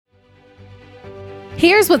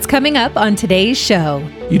Here's what's coming up on today's show.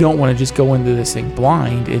 You don't want to just go into this thing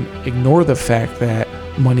blind and ignore the fact that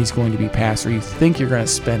money's going to be passed, or you think you're going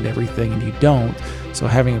to spend everything and you don't. So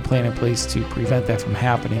having a plan in place to prevent that from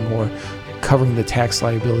happening, or covering the tax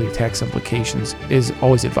liability, tax implications, is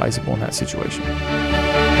always advisable in that situation.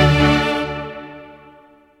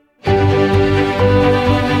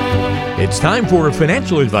 It's time for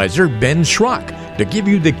financial advisor Ben Schrock to give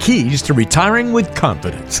you the keys to retiring with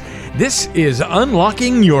confidence. This is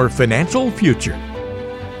Unlocking Your Financial Future.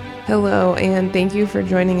 Hello, and thank you for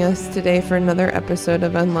joining us today for another episode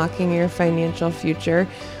of Unlocking Your Financial Future.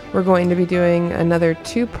 We're going to be doing another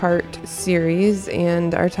two-part series,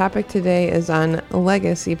 and our topic today is on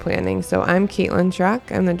legacy planning. So I'm Caitlin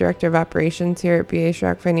Schrock. I'm the Director of Operations here at B.A.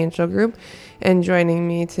 Schrock Financial Group, and joining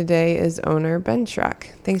me today is owner Ben Schrock.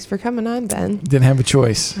 Thanks for coming on, Ben. Didn't have a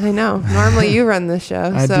choice. I know. Normally you run the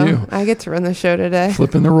show, I so do. I get to run the show today.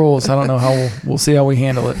 Flipping the roles. I don't know how we'll see how we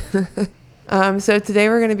handle it. So today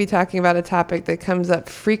we're going to be talking about a topic that comes up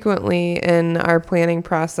frequently in our planning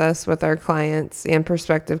process with our clients and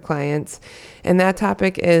prospective clients. And that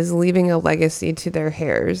topic is leaving a legacy to their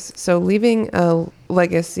heirs. So leaving a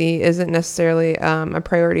legacy isn't necessarily a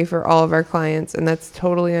priority for all of our clients, and that's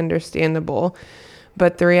totally understandable.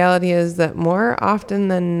 But the reality is that more often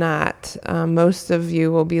than not, most of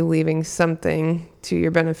you will be leaving something to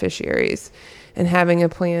your beneficiaries. And having a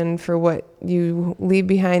plan for what you leave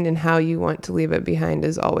behind and how you want to leave it behind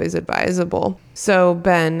is always advisable. So,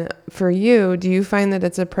 Ben, for you, do you find that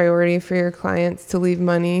it's a priority for your clients to leave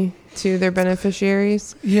money to their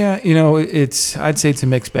beneficiaries? Yeah, I'd say it's a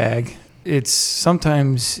mixed bag. It's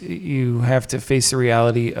sometimes you have to face the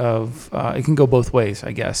reality of, it can go both ways,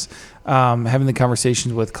 I guess. Having the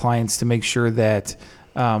conversations with clients to make sure that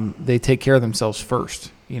they take care of themselves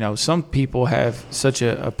first. Some people have such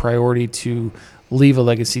a priority to leave a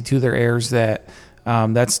legacy to their heirs that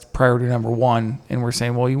that's priority number one. And we're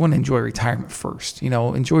saying, well, you want to enjoy retirement first.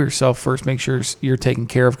 Enjoy yourself first. Make sure you're taken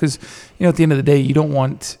care of, because at the end of the day, you don't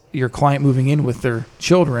want your client moving in with their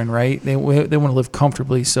children, right? They want to live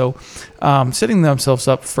comfortably. So setting themselves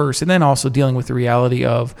up first, and then also dealing with the reality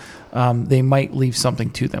of they might leave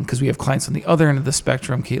something to them, because we have clients on the other end of the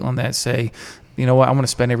spectrum, Caitlin, that say, you know what, I want to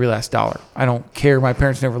spend every last dollar. I don't care. My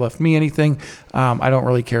parents never left me anything. I don't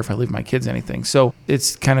really care if I leave my kids anything. So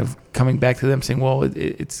it's kind of coming back to them saying, well,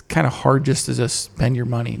 it's kind of hard just to just spend your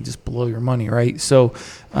money and just blow your money, right? So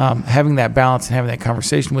having that balance and having that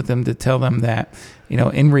conversation with them to tell them that,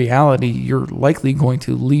 in reality, you're likely going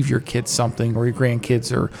to leave your kids something, or your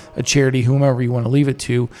grandkids, or a charity, whomever you want to leave it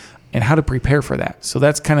to, and how to prepare for that. So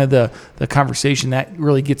that's kind of the conversation that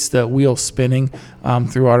really gets the wheel spinning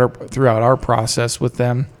throughout our process with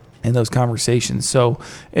them in those conversations. So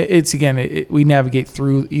it's again, we navigate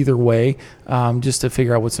through either way just to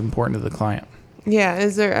figure out what's important to the client. Yeah.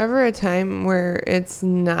 Is there ever a time where it's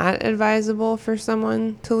not advisable for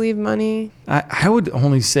someone to leave money? I would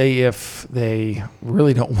only say if they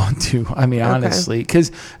really don't want to. I mean, honestly,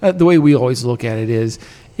 because the way we always look at it is,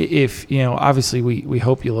 if, obviously we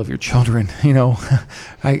hope you love your children,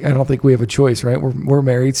 I don't think we have a choice, right? We're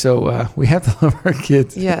married, so we have to love our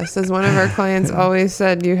kids. Yes. As one of our clients always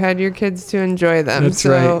said, you had your kids to enjoy them. That's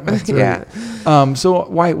so, right. That's yeah. Right. So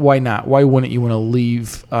why not? Why wouldn't you want to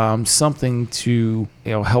leave something to,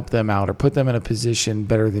 help them out or put them in a position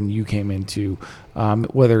better than you came into,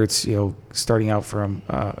 whether it's, starting out from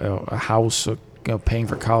a house, paying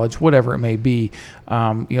for college, whatever it may be,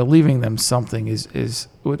 leaving them something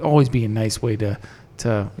would always be a nice way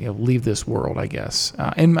to leave this world, I guess,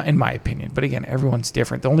 in my opinion. But again, everyone's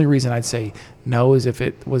different. The only reason I'd say no is if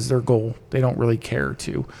it was their goal. They don't really care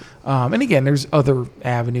to. And again, there's other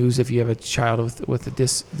avenues. If you have a child with a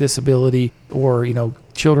disability, or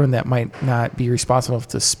children that might not be responsible enough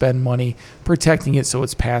to spend money, protecting it so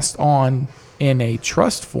it's passed on in a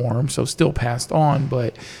trust form, so still passed on,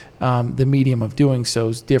 but the medium of doing so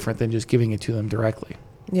is different than just giving it to them directly.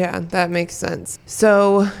 Yeah, that makes sense.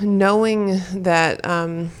 So knowing that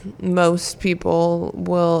most people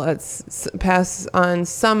will pass on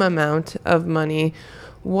some amount of money,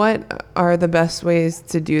 what are the best ways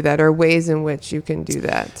to do that, or ways in which you can do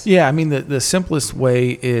that? Yeah, I mean, the simplest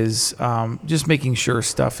way is just making sure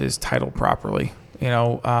stuff is titled properly.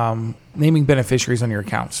 Naming beneficiaries on your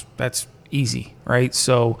accounts. That's easy, right?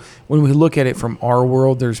 So when we look at it from our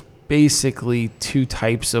world, there's basically two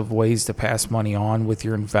types of ways to pass money on with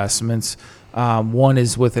your investments. One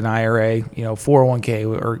is with an IRA, 401k,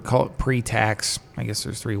 or call it pre-tax. I guess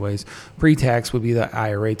there's three ways. Pre-tax would be the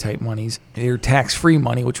IRA type monies. Your tax-free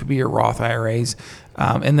money, which would be your Roth IRAs.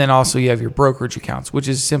 And then also you have your brokerage accounts, which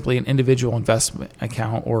is simply an individual investment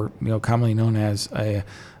account, or commonly known as a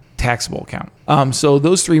taxable account. So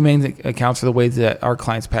those three main accounts are the ways that our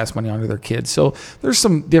clients pass money on to their kids. So there's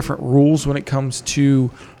some different rules when it comes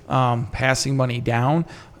to passing money down.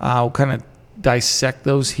 We'll kind of dissect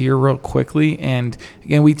those here real quickly. And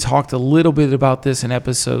again, we talked a little bit about this in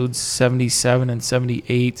episodes 77 and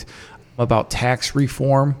 78 about tax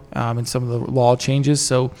reform and some of the law changes.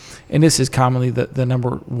 So, and this is commonly the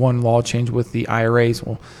number one law change with the IRAs.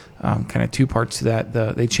 Well, kind of two parts to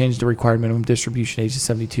that. They changed the required minimum distribution age to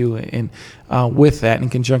 72, and with that, in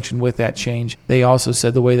conjunction with that change, they also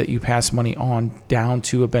said the way that you pass money on down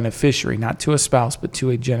to a beneficiary, not to a spouse, but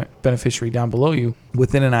to a beneficiary down below you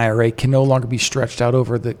within an IRA, can no longer be stretched out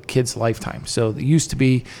over the kid's lifetime. So it used to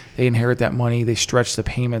be they inherit that money, they stretch the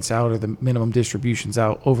payments out or the minimum distributions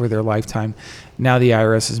out over their lifetime. Now the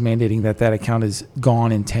IRS is mandating that account is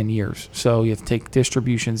gone in 10 years. So you have to take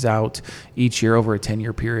distributions out each year over a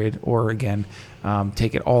 10-year period, or again,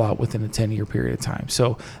 take it all out within a 10-year period of time.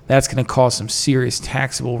 So that's going to cause some serious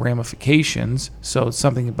taxable ramifications. So it's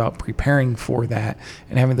something about preparing for that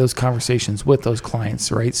and having those conversations with those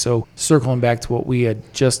clients, right? So circling back to what we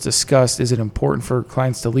had just discussed, is it important for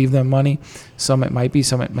clients to leave them money? Some it might be,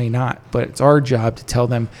 some it may not. But it's our job to tell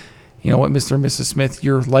them, you know what, Mr. and Mrs. Smith,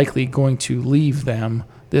 you're likely going to leave them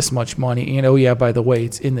this much money. And oh yeah, by the way,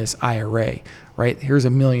 it's in this IRA, right? Here's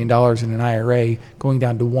 $1 million in an IRA going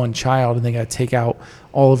down to one child, and they got to take out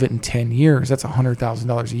all of it in 10 years. That's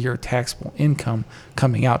 $100,000 a year taxable income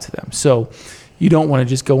coming out to them. So you don't want to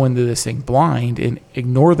just go into this thing blind and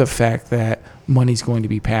ignore the fact that money's going to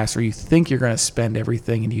be passed, or you think you're going to spend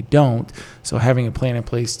everything and you don't. So having a plan in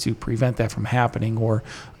place to prevent that from happening, or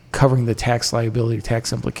covering the tax liability,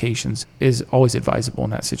 tax implications, is always advisable in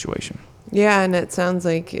that situation. Yeah, and it sounds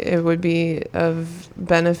like it would be of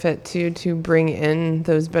benefit to bring in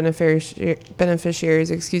those beneficiaries,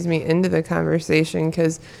 into the conversation,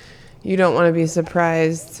 because you don't want to be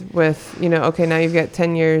surprised with, okay, now you've got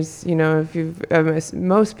 10 years, if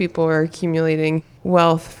most people are accumulating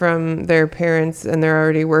wealth from their parents and they're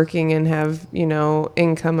already working and have,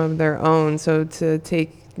 income of their own. So to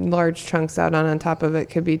take large chunks out on top of it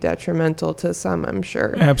could be detrimental to some, I'm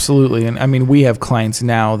sure. Absolutely. And I mean, we have clients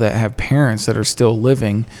now that have parents that are still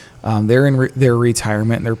living. They're in their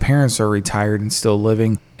retirement, and their parents are retired and still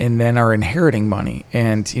living, and then are inheriting money.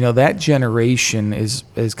 And, that generation is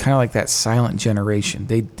kind of like that silent generation.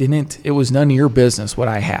 It was none of your business what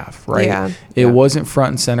I have, right? Yeah. It wasn't front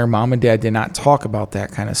and center. Mom and dad did not talk about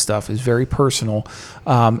that kind of stuff. It's very personal.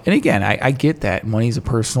 And again, I get that money's a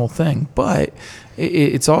personal thing, but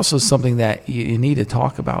it's also something that you need to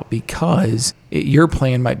talk about, because your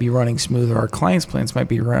plan might be running smooth, or our clients' plans might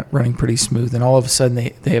be running pretty smooth, and all of a sudden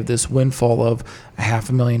they have this windfall of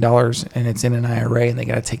 $500,000 and it's in an IRA, and they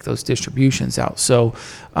got to take those distributions out. So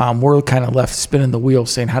we're kind of left spinning the wheel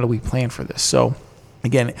saying, how do we plan for this? So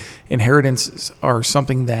again, inheritances are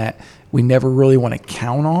something that we never really want to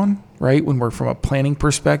count on, right, when we're from a planning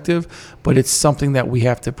perspective, but it's something that we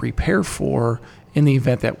have to prepare for in the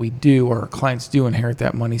event that we do, or our clients do inherit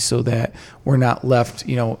that money, so that we're not left,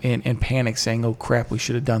 in panic saying, oh crap, we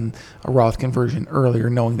should have done a Roth conversion earlier,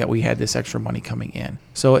 knowing that we had this extra money coming in.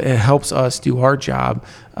 So it helps us do our job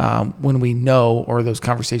when we know, or those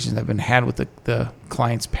conversations have been had with the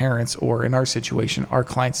client's parents, or in our situation, our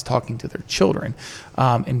clients talking to their children,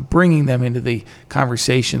 and bringing them into the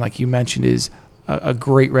conversation, like you mentioned, is a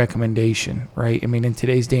great recommendation, right? I mean, in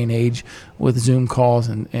today's day and age with Zoom calls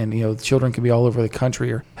and the children can be all over the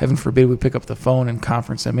country, or heaven forbid we pick up the phone and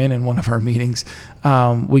conference them in one of our meetings,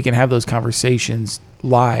 we can have those conversations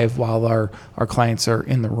live while our clients are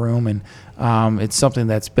in the room. And it's something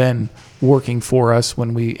that's been working for us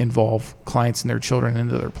when we involve clients and their children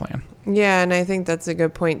into their plan. Yeah, and I think that's a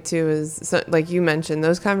good point too, is like you mentioned,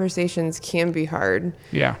 those conversations can be hard.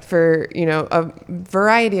 Yeah. For, a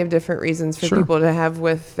variety of different reasons for people to have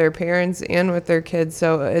with their parents and with their kids.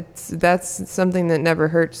 So that's something that never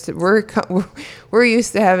hurts. We're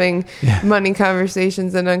used to having money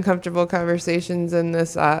conversations and uncomfortable conversations in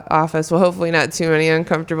this office. Well, hopefully not too many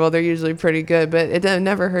uncomfortable. They're usually pretty good, but it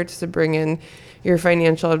never hurts to bring in your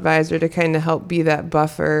financial advisor to kind of help be that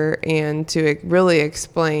buffer and to really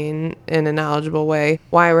explain in a knowledgeable way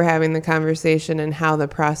why we're having the conversation and how the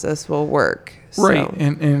process will work. Right. So.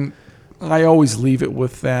 And I always leave it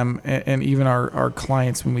with them, and even our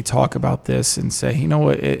clients, when we talk about this, and say, you know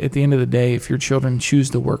what, at the end of the day, if your children choose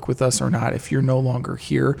to work with us or not, if you're no longer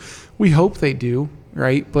here, we hope they do.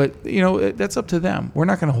 Right. But, that's up to them. We're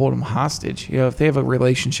not going to hold them hostage. If they have a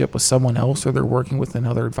relationship with someone else, or they're working with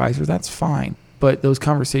another advisor, that's fine. But those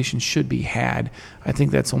conversations should be had. I think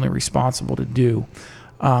that's only responsible to do.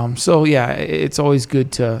 So yeah, it's always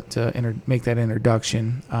good to make that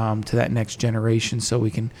introduction to that next generation, so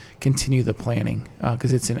we can continue the planning,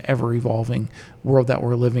 because it's an ever evolving world that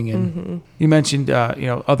we're living in. Mm-hmm. You mentioned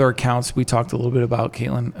other accounts. We talked a little bit about,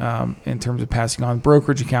 Caitlin, in terms of passing on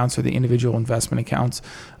brokerage accounts or the individual investment accounts.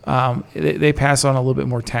 They pass on a little bit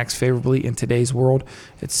more tax favorably in today's world.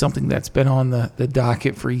 It's something that's been on the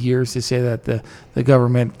docket for years, to say that the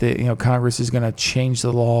government, Congress is going to change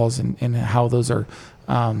the laws and how those are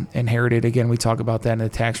inherited. Again, we talk about that in the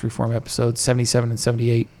tax reform episodes 77 and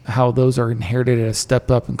 78, how those are inherited at a stepped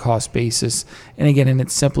up in cost basis. And again, in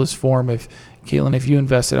its simplest form, if you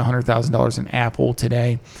invested $100,000 in Apple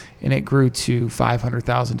today and it grew to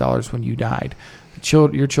 $500,000 when you died,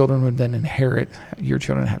 your children would then inherit. Your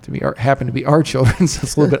children happen to be our children, so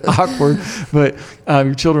it's a little bit awkward. But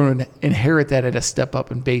your children would inherit that at a step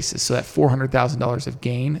up in basis. So that $400,000 of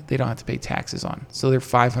gain, they don't have to pay taxes on. So their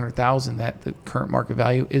 $500,000, that the current market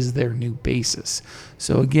value, is their new basis.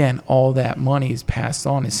 So again, all that money is passed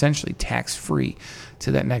on essentially tax free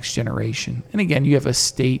to that next generation. And again, you have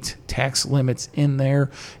estate tax limits in there,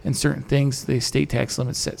 and certain things, the estate tax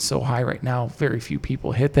limits set so high right now, very few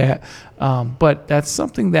people hit that. But that's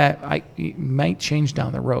something that might change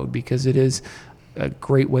down the road, because it is a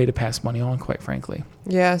great way to pass money on, quite frankly.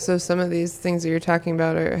 Yeah, so some of these things that you're talking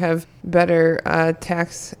about have better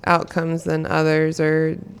tax outcomes than others,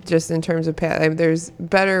 or just in terms of there's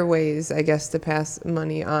better ways, I guess, to pass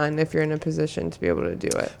money on if you're in a position to be able to do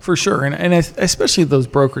it. For sure, and especially those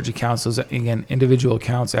brokerage accounts, those, again, individual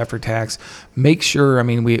accounts after tax. Make sure,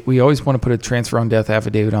 we always want to put a transfer on death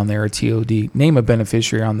affidavit on there, a TOD, name a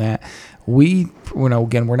beneficiary on that.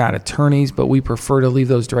 Again, we're not attorneys, but we prefer to leave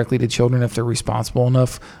those directly to children if they're responsible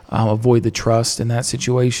enough. Avoid the trust in that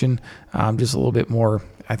situation. Just a little bit more,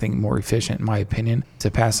 I think, more efficient, in my opinion,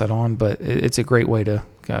 to pass that on. But it's a great way to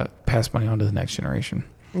pass money on to the next generation.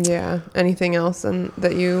 Yeah. Anything else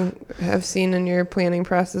that you have seen in your planning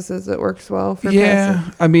processes that works well for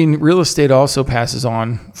passing? Real estate also passes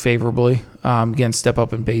on favorably. Again, step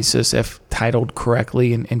up in basis if titled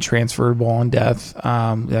correctly and transferable on death.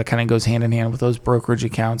 That kind of goes hand in hand with those brokerage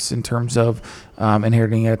accounts in terms of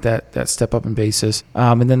inheriting at that step up in basis.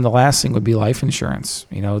 And then the last thing would be life insurance.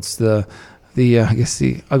 It's the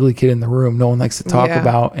ugly kid in the room no one likes to talk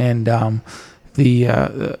about. And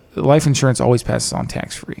the life insurance always passes on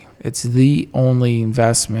tax-free. It's the only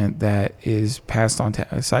investment that is passed on,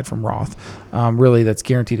 aside from Roth, really that's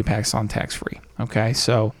guaranteed to pass on tax-free. Okay,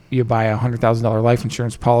 so you buy a $100,000 life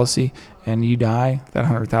insurance policy and you die, that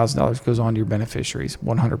 $100,000 goes on to your beneficiaries,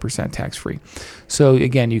 100% tax-free. So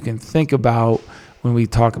again, you can think about, when we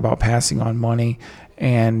talk about passing on money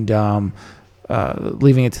and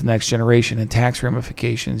leaving it to the next generation and tax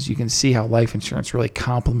ramifications, you can see how life insurance really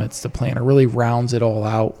complements the plan, or really rounds it all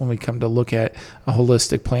out when we come to look at a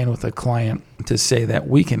holistic plan with a client, to say that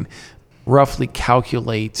we can roughly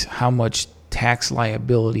calculate how much tax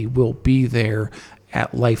liability will be there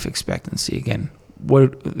at life expectancy. Again,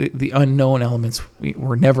 what the unknown elements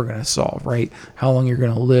we're never going to solve, right? How long you're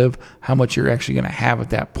going to live, how much you're actually going to have at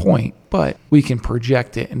that point, but we can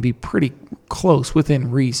project it and be pretty close,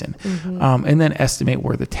 within reason, and then estimate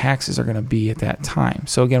where the taxes are going to be at that time.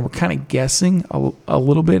 So again, we're kind of guessing a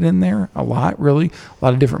little bit in there, a lot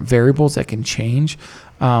of different variables that can change,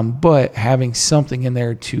 but having something in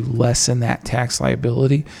there to lessen that tax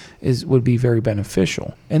liability would be very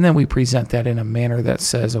beneficial. And then we present that in a manner that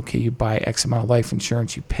says, okay, you buy X amount of life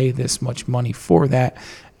insurance, you pay this much money for that.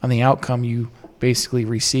 On the outcome, you basically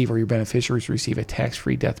receive, or your beneficiaries receive, a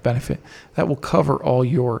tax-free death benefit that will cover all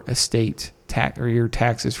your estate tax, or your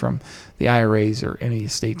taxes from the IRAs or any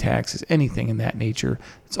estate taxes, anything in that nature.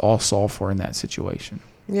 It's all solved for in that situation.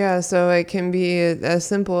 Yeah, so it can be as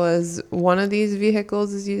simple as one of these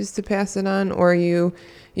vehicles is used to pass it on, or you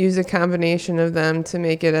use a combination of them to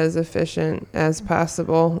make it as efficient as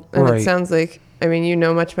possible. And It sounds like, you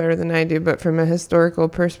know much better than I do, but from a historical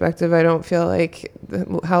perspective, I don't feel like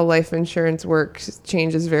how life insurance works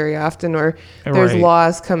changes very often, or there's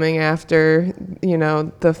laws coming after,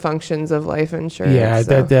 the functions of life insurance. Yeah,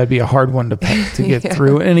 so that'd be a hard one to get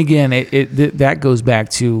through. And again, that goes back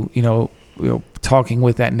to, talking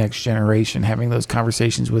with that next generation, having those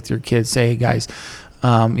conversations with your kids. Say, hey guys,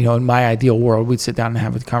 in my ideal world, we'd sit down and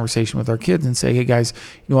have a conversation with our kids and say, hey guys,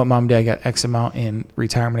 you know what, mom and dad got X amount in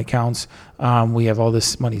retirement accounts. We have all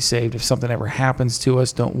this money saved. If something ever happens to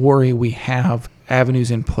us, don't worry. We have avenues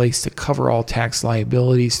in place to cover all tax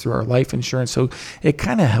liabilities through our life insurance. So it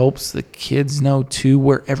kind of helps the kids know too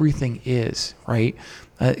where everything is, right?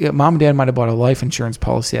 Mom and dad might have bought a life insurance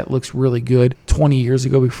policy that looks really good 20 years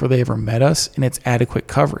ago before they ever met us, and it's adequate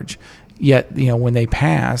coverage. Yet, when they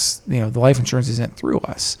pass, the life insurance isn't through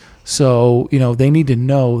us. So, they need to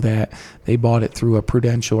know that they bought it through a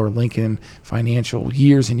Prudential or Lincoln Financial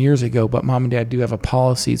years and years ago, but mom and dad do have a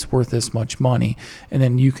policy. It's worth this much money. And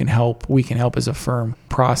then we can help as a firm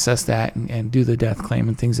process that and do the death claim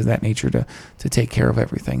and things of that nature to take care of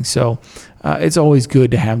everything. So it's always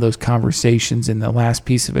good to have those conversations. And the last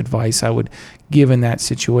piece of advice I would give in that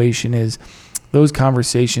situation is those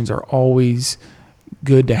conversations are always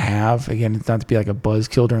good to have. Again, it's not to be like a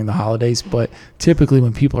buzzkill during the holidays, but typically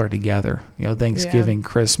when people are together, Thanksgiving,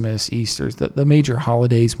 Christmas, Easter's, the major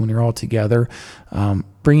holidays when you're all together,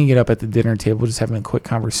 bringing it up at the dinner table, just having a quick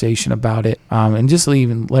conversation about it, and just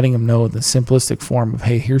even letting them know the simplistic form of,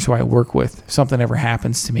 hey, here's who I work with. If something ever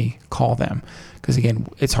happens to me, call them. Because again,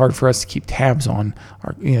 it's hard for us to keep tabs on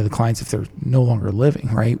our, the clients if they're no longer living,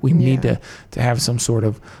 right? We need to have some sort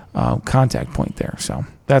of contact point there. So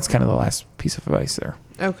that's kind of the last piece of advice there.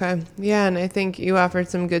 Okay. Yeah. And I think you offered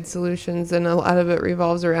some good solutions, and a lot of it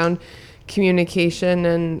revolves around communication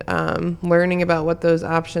and learning about what those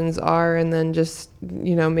options are, and then just,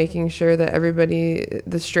 making sure that everybody,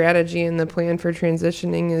 the strategy and the plan for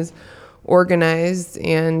transitioning is organized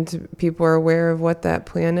and people are aware of what that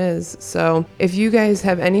plan is. So if you guys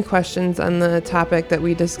have any questions on the topic that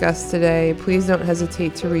we discussed today, please don't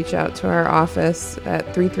hesitate to reach out to our office at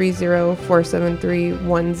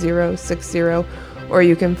 330-473-1060, or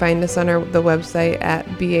you can find us on the website at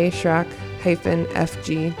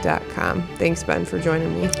baschrock-fg.com. Thanks, Ben, for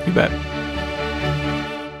joining me. You bet.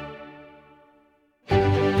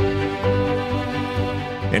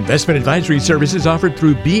 Investment advisory services offered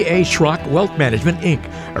through B.A. Schrock Wealth Management, Inc.,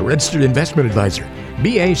 a registered investment advisor.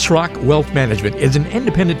 B.A. Schrock Wealth Management is an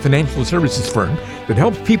independent financial services firm that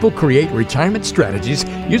helps people create retirement strategies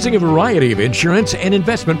using a variety of insurance and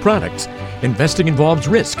investment products. Investing involves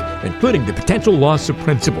risk, including the potential loss of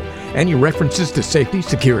principal. Any references to safety,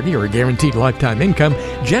 security, or guaranteed lifetime income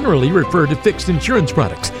generally refer to fixed insurance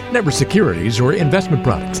products, never securities or investment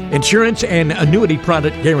products. Insurance and annuity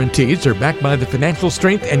product guarantees are backed by the financial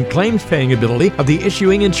strength and claims-paying ability of the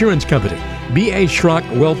issuing insurance company. B.A. Schrock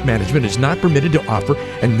Wealth Management is not permitted to offer,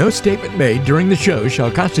 and no statement made during the show shall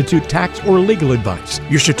constitute tax or legal advice.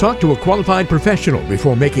 You should talk to a qualified professional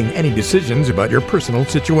before making any decisions about your personal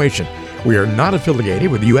situation. We are not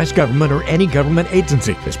affiliated with the U.S. government or any government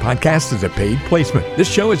agency. This podcast is a paid placement. This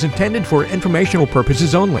show is intended for informational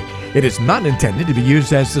purposes only. It is not intended to be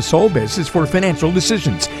used as the sole basis for financial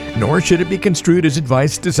decisions, nor should it be construed as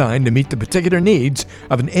advice designed to meet the particular needs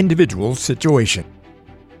of an individual's situation.